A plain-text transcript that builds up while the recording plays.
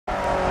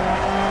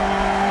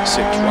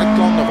6 right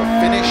long of a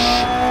finish,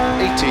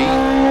 80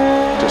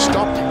 to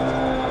stop.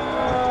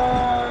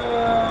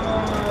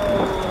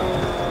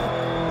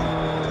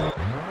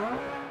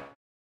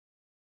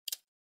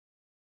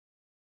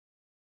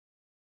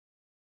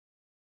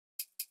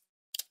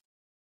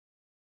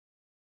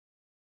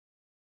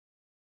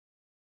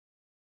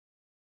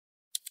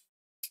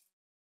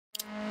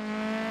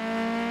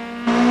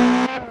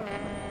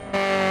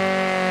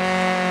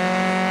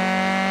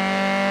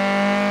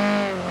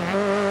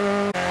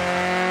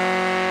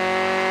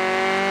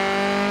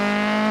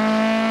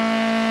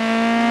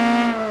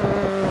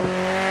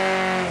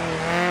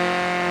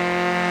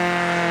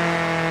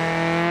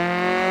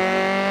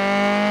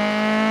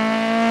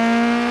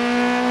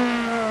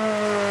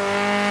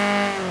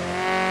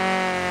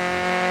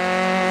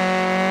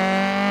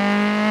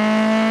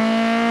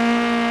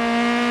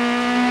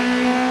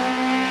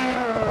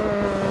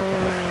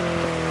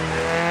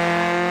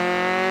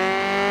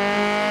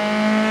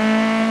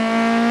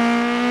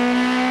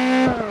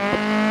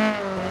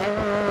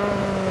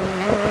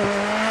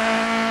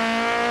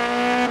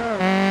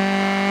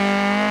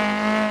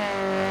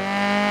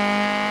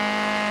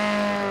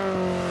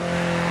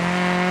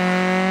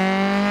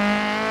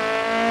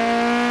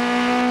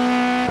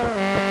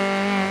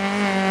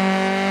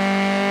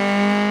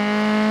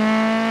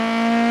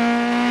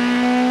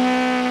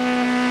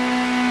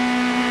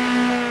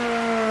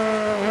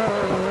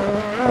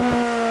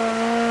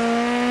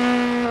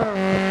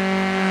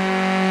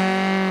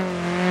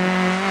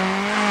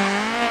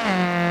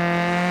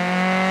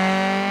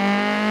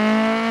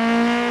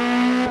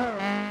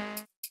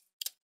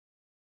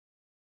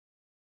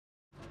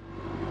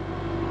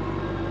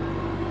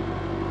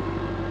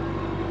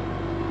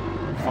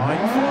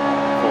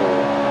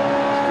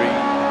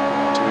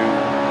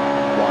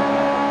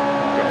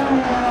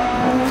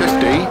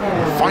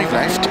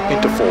 Left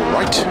into 4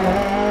 right,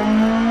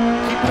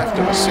 keep left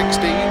of a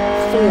 60,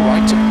 4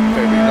 right,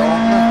 very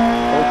long,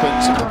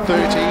 opens at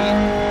 30,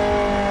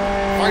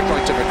 5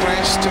 right of a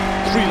crest,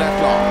 3 left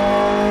long,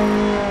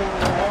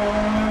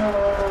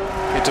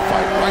 into 5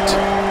 right,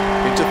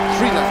 into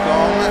 3 left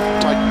long,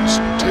 tightens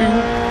 2,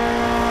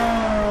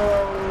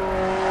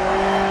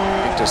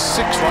 into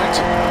 6 right,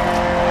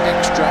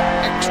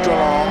 extra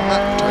long,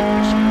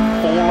 tightens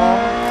 4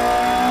 long,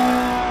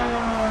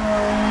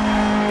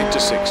 into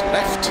 6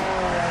 left,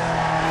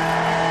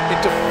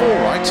 into 4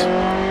 right,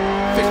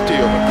 50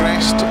 over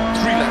crest,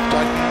 3 left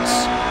tightens,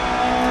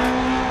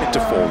 into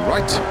 4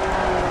 right,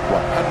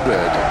 100,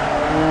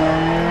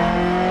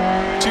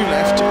 2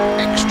 left,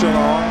 extra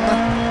long,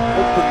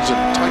 opens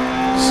and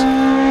tightens,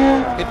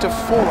 into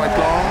 4 right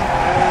long,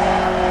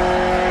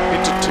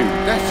 into 2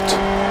 left,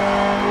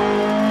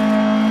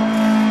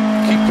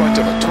 keep right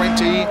over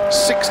 20,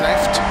 6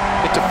 left,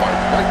 into 5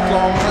 right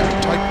long,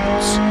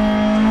 tightens,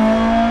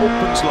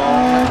 opens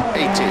long,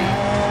 80.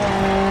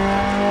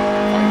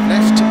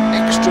 Left,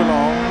 extra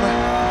long,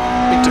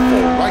 into 4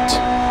 right,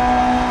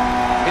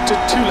 into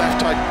 2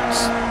 left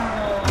tightens,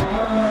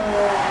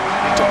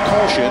 into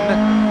caution,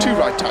 2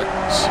 right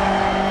tightens,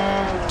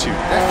 2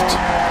 left,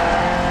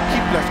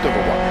 keep left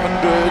over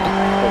 100,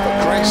 over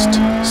crest,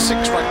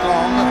 6 right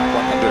long,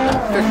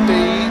 150,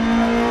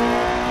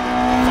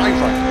 5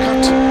 right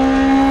cut,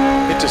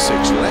 into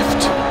 6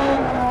 left,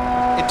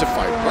 into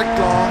 5 right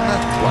long,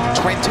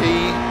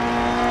 120,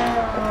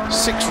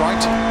 6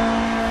 right,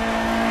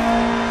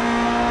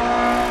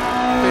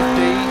 50,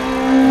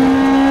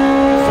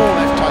 4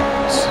 left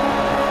tightens,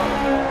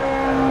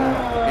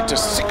 into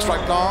 6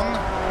 right long,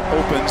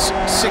 opens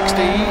 60,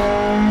 4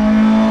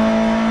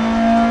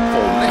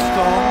 left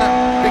long,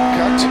 big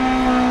cut,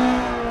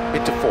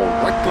 into 4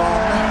 right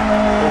long,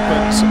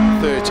 opens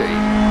 30,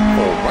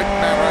 4 right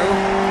narrow,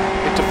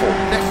 into 4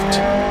 left,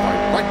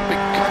 5 right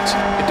big cut,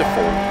 into 4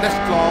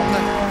 left long,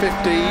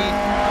 50,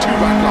 2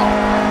 right long,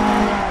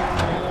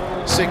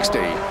 60,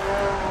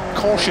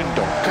 caution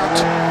don't cut,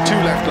 2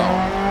 left long,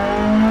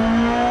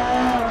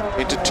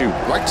 into 2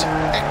 right,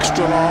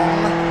 extra long,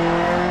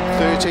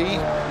 30,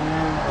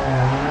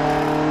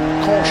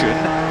 caution,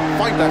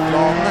 5 left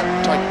long,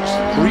 tightens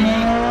 3,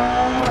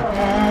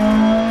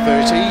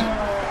 30,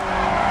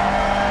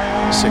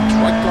 6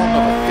 right long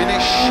of a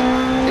finish,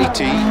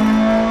 80,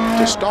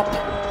 to stop.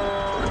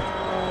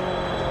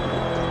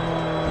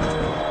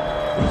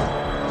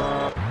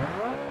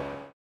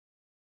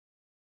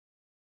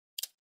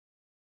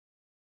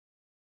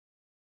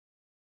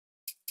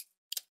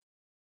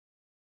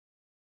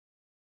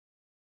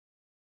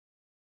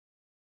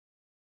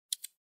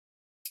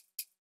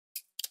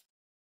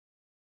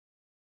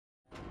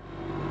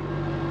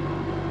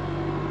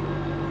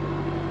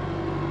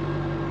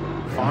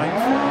 Five,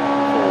 4,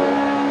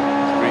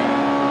 3,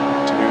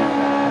 2,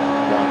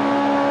 1,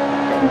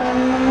 go.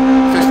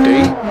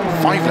 50,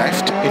 5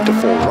 left, into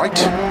 4 right.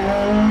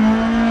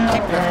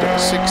 Keep left over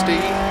 60,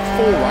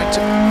 4 right,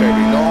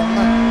 very long,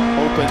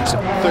 opens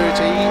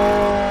 30,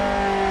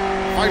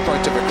 5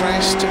 right of a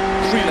crest,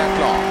 3 left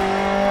long.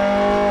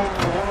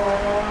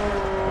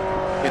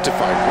 Into 5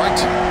 right,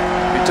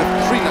 into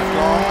 3 left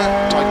long,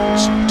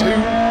 tightens 2.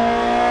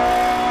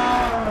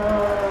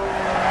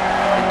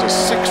 Into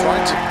 6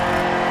 right,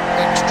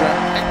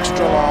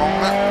 extra long,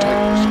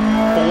 tightens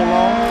 4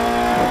 long,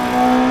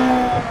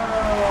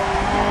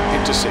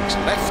 into 6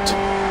 left,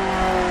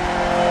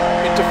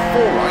 into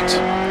 4 right,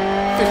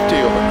 50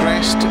 over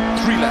crest,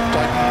 3 left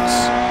tightens,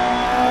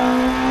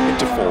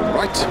 into 4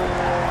 right,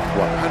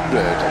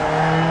 100,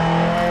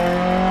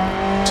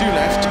 2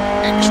 left,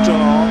 extra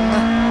long,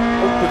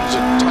 opens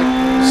and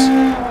tightens,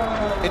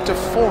 into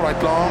 4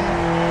 right long,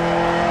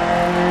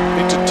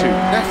 into 2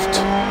 left,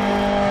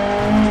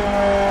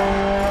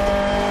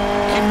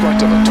 keep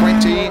right over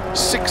 20,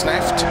 6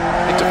 left,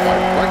 into 5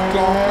 right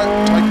long,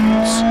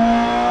 tightens,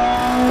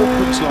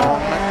 opens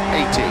long,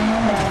 80,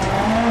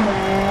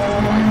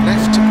 5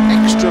 left,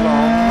 extra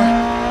long,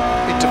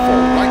 into 4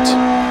 right,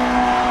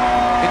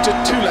 into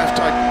 2 left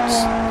tightens,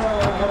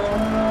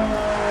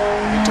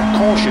 into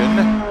caution,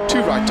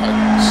 2 right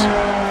tightens,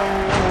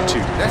 2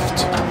 left,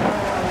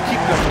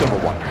 keep left over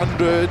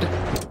 100,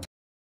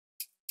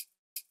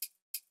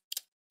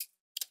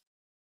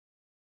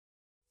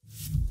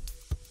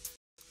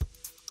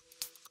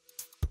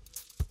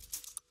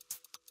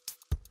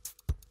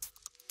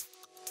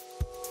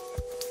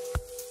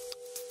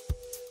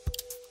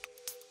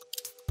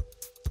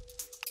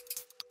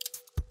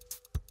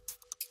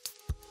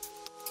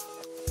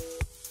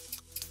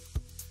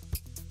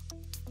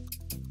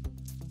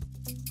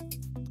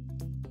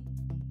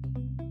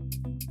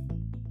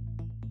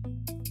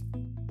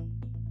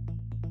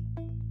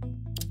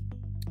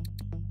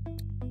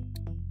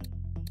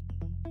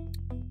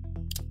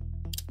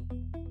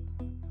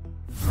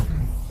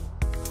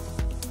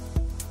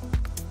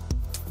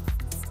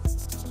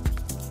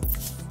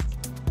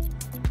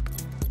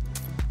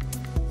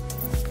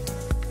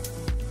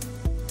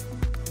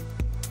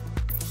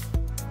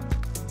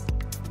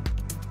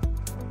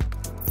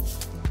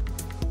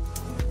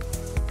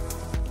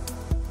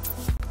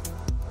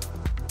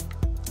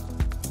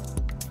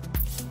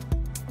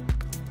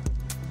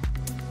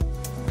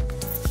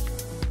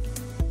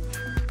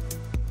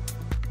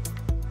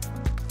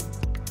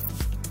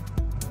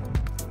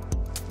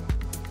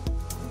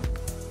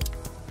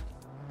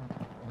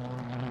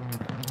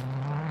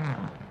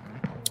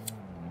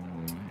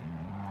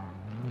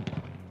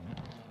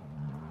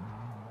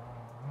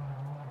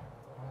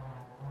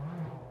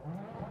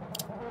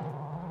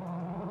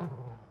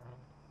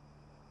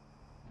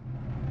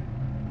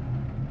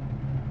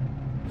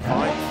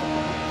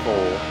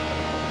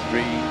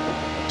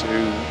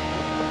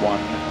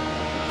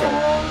 go.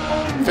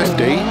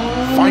 50,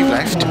 5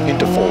 left,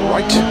 into 4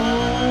 right,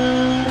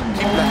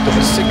 keep left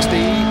over 60,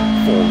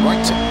 4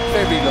 right,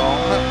 very long,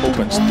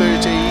 opens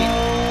 30,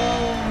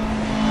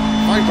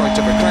 5 right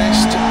over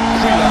crest, 3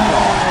 left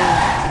long.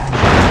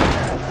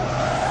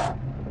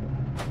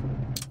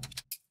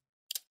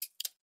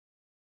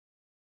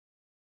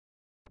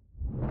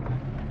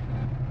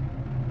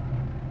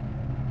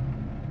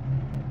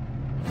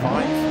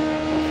 5,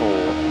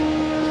 4,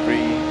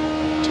 3,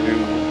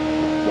 2,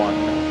 1,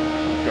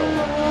 go.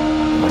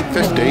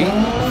 50,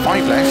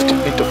 5 left,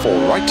 into 4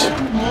 right,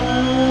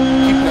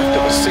 keep left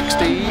over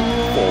 60,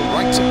 4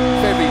 right,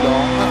 very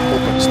long,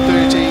 opens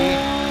 30,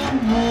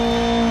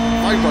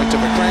 5 right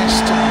over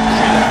crest, 3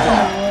 left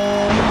long.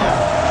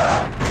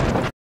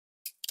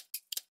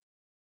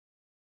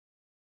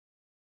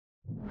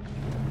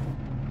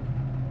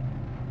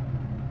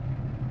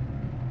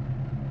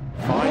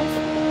 5,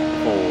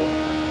 4,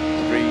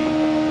 3,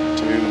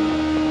 2,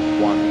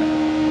 1,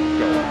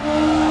 go.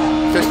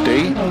 50,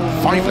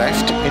 5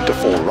 left, into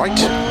 4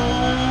 right,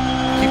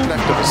 keep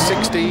left over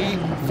 60,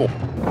 4.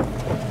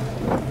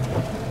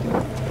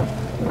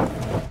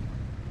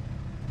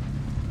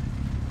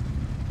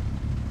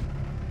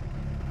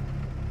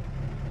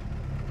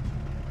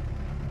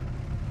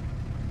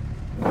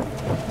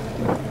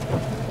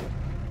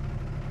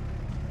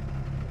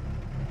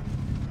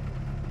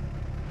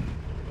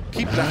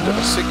 'Keep left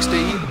over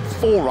 60,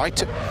 4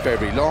 right,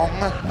 very long,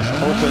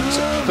 opens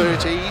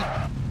 30.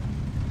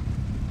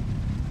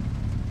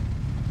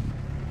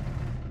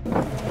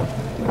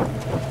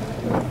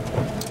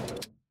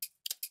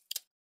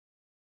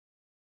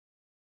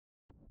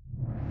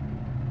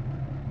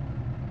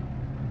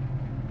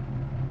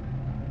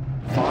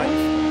 5,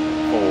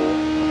 4,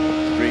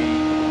 3,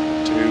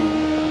 2,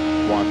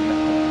 1,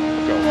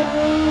 go.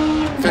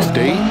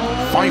 50,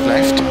 5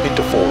 left,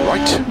 into 4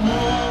 right.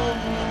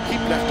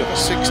 Keep left over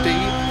 60,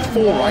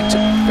 4 right,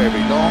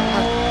 very long,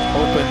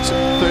 opens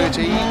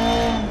 30.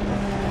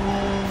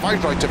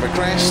 5 right over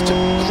crest,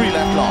 3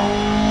 left long.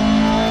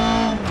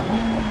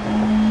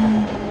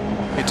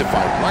 Into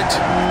 5 right,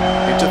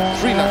 into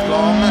 3 left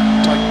long,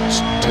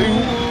 tightens 2.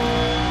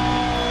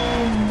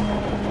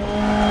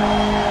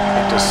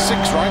 Into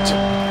 6 right,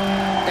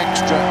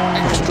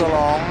 extra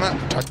long,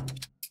 tight.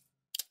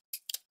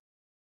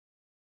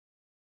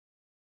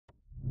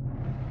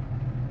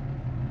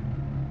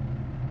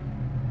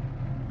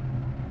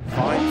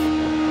 5,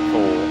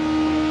 4,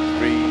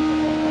 3,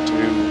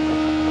 2,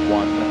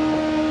 1,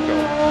 go.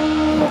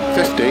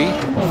 50,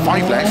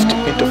 5 left,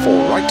 into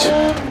 4 right.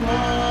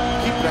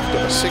 Keep left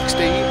over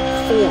 60,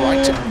 4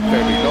 right,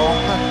 very long,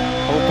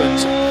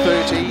 opens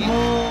 30.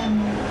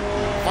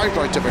 5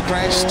 right of a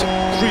crest, 3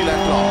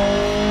 left long.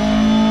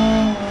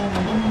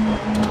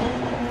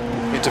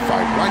 Into 5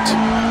 right,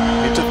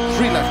 into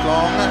 3 left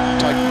long,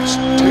 tightens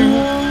 2.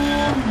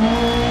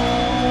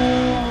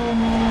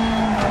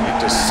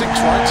 Into 6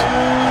 right,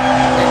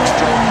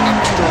 extra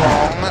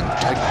long,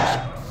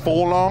 tightens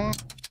 4 long.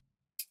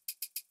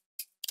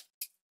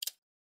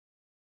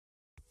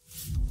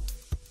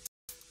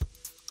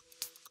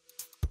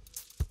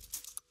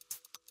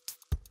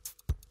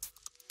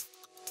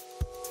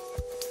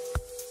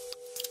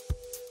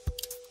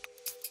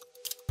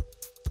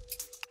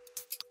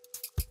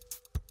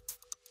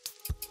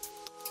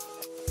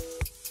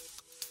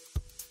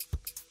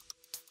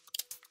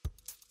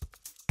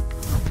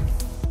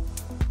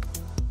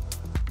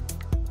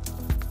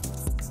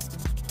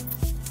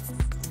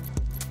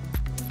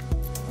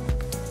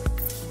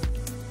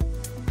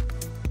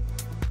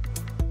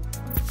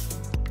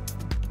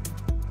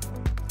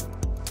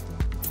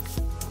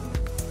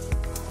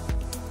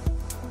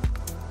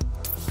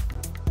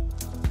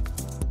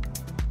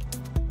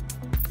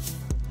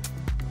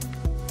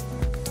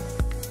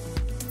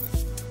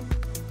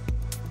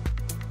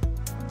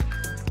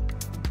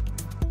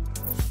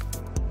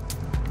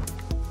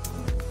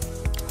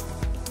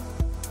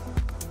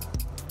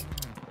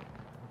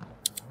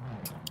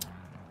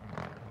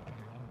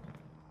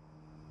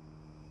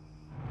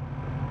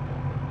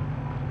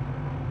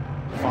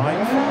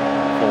 Five,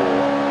 4,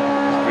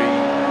 3,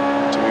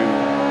 2,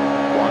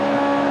 1,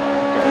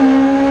 go.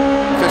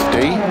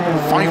 50,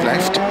 5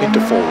 left, into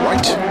 4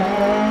 right.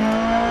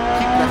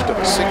 Keep left of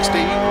a 60,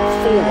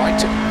 4 right,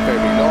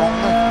 very long,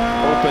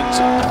 opens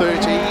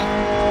 30.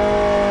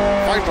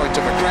 5 right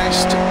of a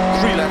crest,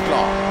 3 left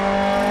long.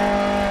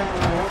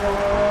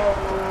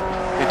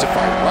 Into 5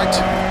 right,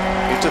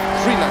 into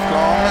 3 left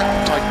long,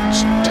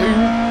 tightens 2.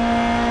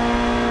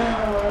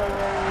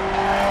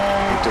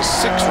 Into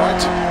 6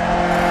 right.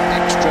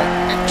 Extra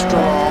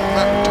long,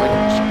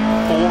 tightens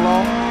 4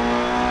 long.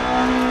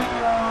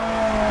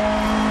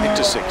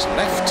 Into 6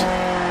 left.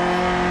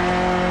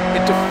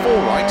 Into 4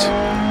 right,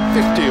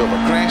 50 over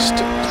crest,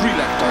 3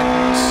 left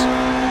tightens.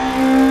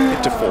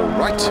 Into 4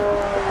 right, 100.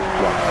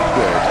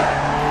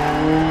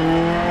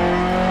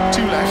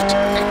 2 left,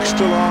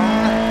 extra long,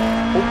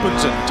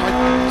 opens and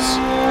tightens.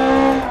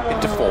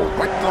 Into 4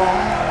 right long.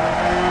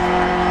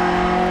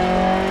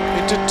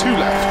 Into 2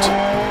 left.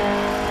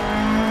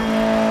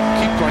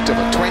 Right of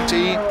a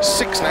 20,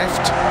 6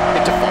 left,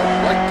 into 5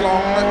 right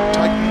long,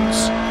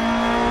 tightens,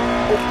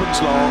 opens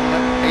long,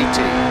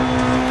 80.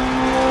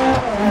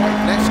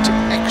 5 left,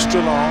 extra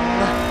long,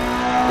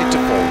 into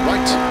 4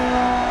 right,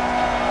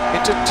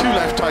 into 2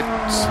 left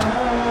tightens,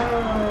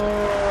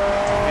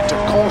 into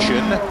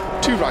caution,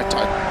 2 right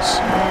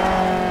tightens,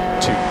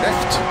 2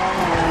 left,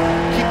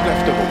 keep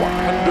left over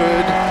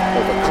 100,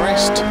 over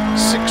crest,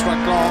 6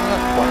 right long,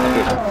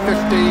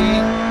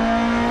 150,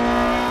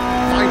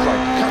 5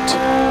 right cut,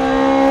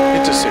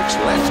 into 6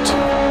 left,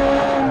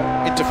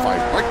 into 5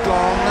 right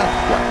long,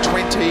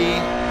 120,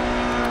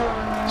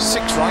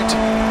 6 right,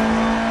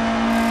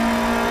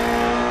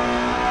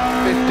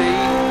 50,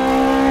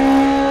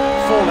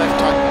 4 left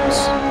tightens,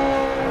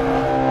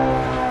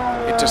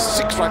 into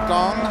 6 right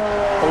long,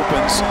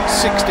 opens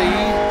 60,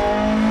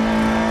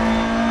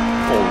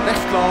 4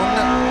 left long,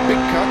 big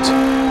cut,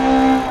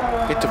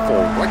 into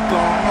 4 right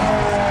long,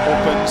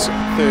 opens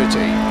 30,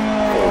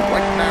 4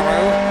 right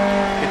narrow,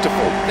 into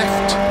 4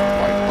 left,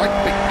 5 right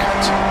big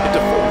cut, into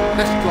 4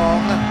 left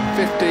long,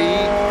 50,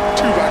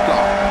 2 right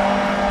long,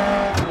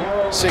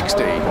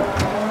 60,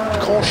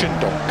 caution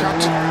don't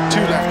cut,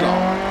 2 left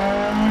long,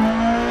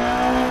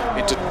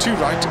 into 2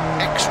 right,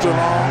 extra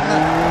long,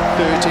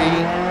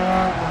 30,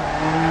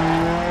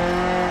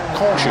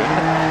 caution,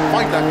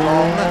 5 left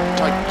long,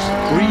 tightens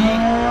 3,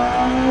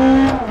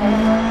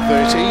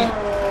 30,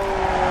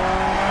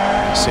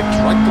 6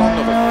 right long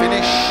of a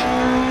finish,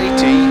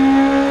 80,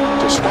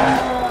 to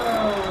stop.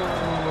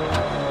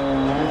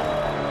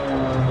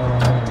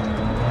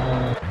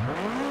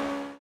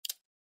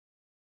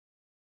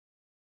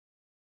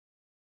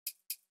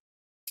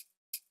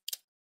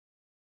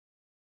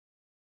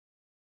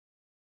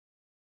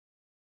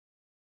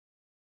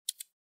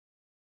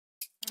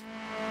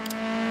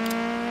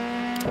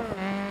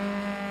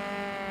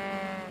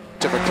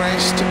 To the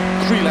crest,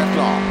 3 left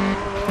long.